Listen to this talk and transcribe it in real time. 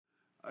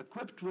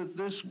Equipped with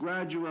this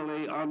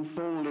gradually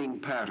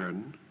unfolding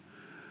pattern,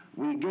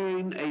 we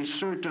gain a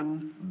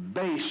certain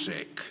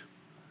basic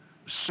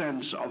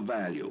sense of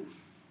value.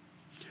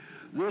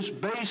 This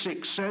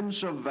basic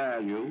sense of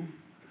value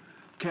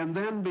can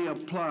then be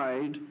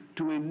applied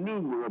to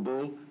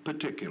innumerable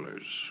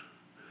particulars.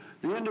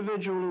 The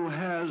individual who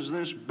has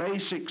this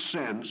basic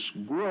sense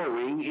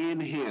growing in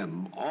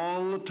him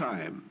all the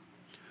time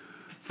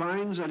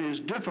finds that his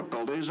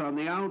difficulties on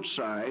the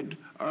outside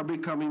are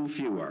becoming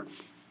fewer.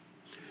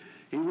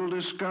 He will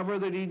discover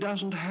that he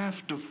doesn't have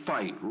to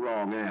fight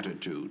wrong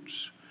attitudes.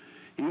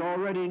 He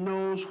already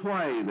knows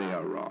why they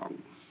are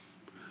wrong.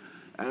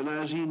 And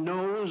as he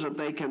knows that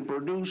they can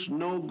produce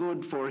no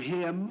good for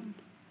him,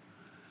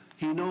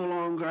 he no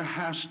longer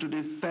has to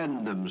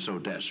defend them so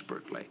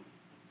desperately.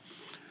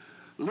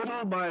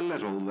 Little by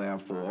little,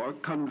 therefore,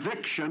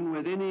 conviction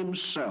within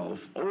himself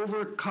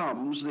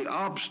overcomes the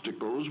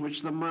obstacles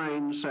which the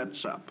mind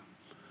sets up.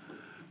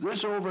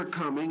 This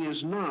overcoming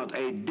is not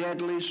a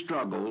deadly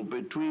struggle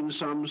between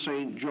some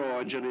St.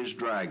 George and his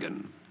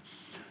dragon.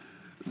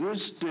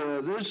 This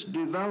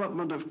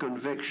development of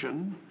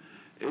conviction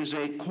is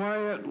a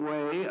quiet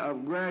way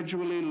of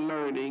gradually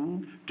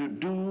learning to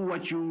do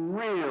what you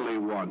really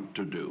want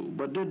to do,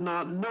 but did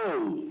not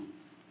know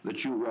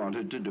that you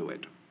wanted to do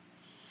it.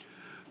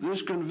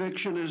 This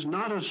conviction is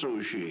not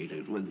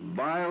associated with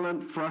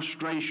violent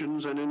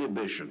frustrations and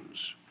inhibitions.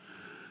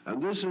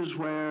 And this is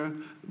where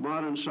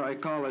modern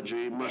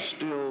psychology must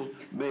still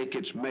make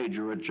its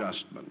major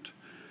adjustment.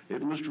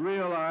 It must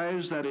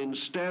realize that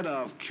instead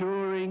of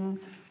curing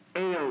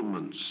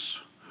ailments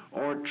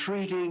or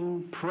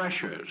treating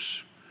pressures,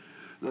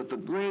 that the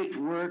great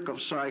work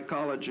of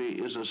psychology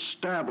is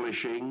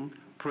establishing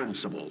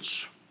principles.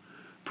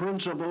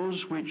 Principles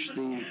which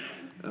the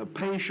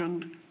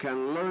patient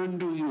can learn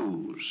to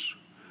use.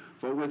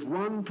 For with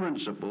one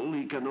principle,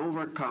 he can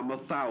overcome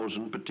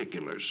 1,000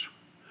 particulars.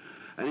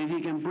 And if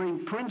he can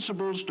bring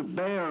principles to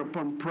bear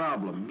upon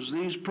problems,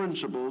 these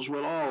principles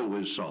will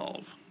always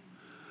solve.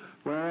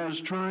 Whereas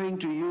trying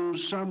to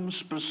use some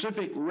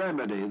specific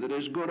remedy that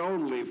is good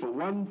only for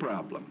one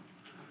problem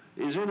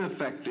is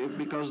ineffective,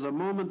 because the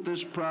moment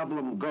this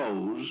problem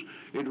goes,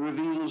 it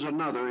reveals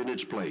another in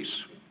its place.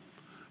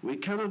 We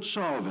cannot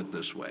solve it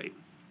this way.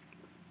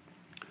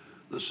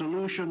 The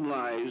solution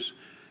lies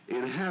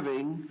in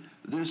having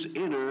this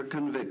inner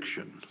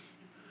conviction.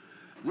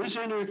 This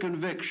inner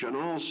conviction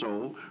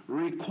also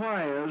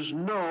requires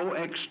no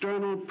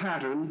external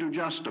pattern to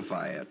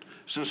justify it,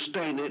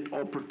 sustain it,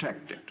 or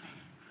protect it.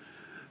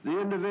 The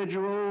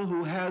individual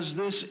who has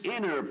this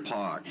inner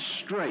part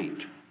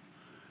straight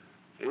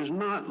is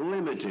not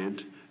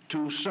limited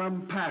to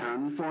some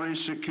pattern for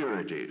his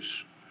securities.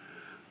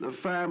 The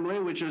family,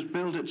 which has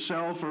built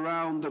itself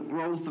around the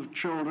growth of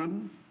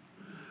children,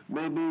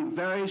 may be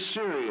very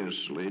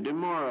seriously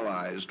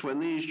demoralized when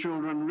these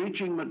children,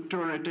 reaching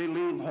maturity,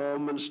 leave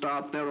home and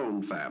start their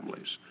own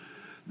families.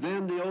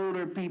 Then the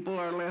older people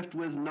are left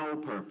with no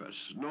purpose,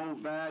 no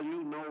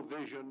value, no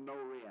vision, no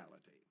reality.